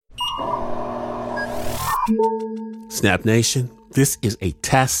Snap Nation, this is a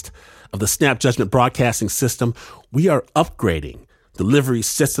test of the Snap Judgment Broadcasting System. We are upgrading delivery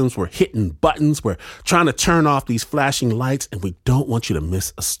systems. We're hitting buttons. We're trying to turn off these flashing lights, and we don't want you to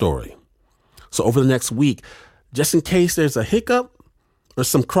miss a story. So over the next week, just in case there's a hiccup or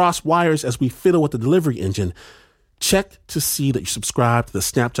some cross wires as we fiddle with the delivery engine, check to see that you subscribe to the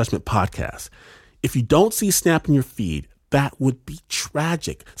Snap Judgment podcast. If you don't see Snap in your feed, that would be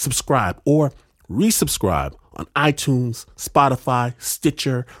tragic. Subscribe or resubscribe on iTunes, Spotify,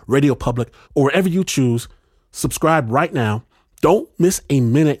 Stitcher, Radio Public, or wherever you choose. Subscribe right now. Don't miss a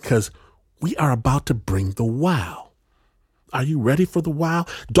minute because we are about to bring the wow. Are you ready for the wow?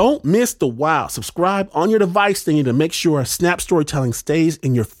 Don't miss the wow. Subscribe on your device thingy to make sure Snap Storytelling stays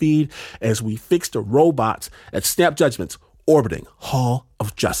in your feed as we fix the robots at Snap Judgment's orbiting Hall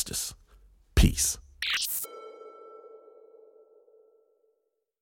of Justice. Peace.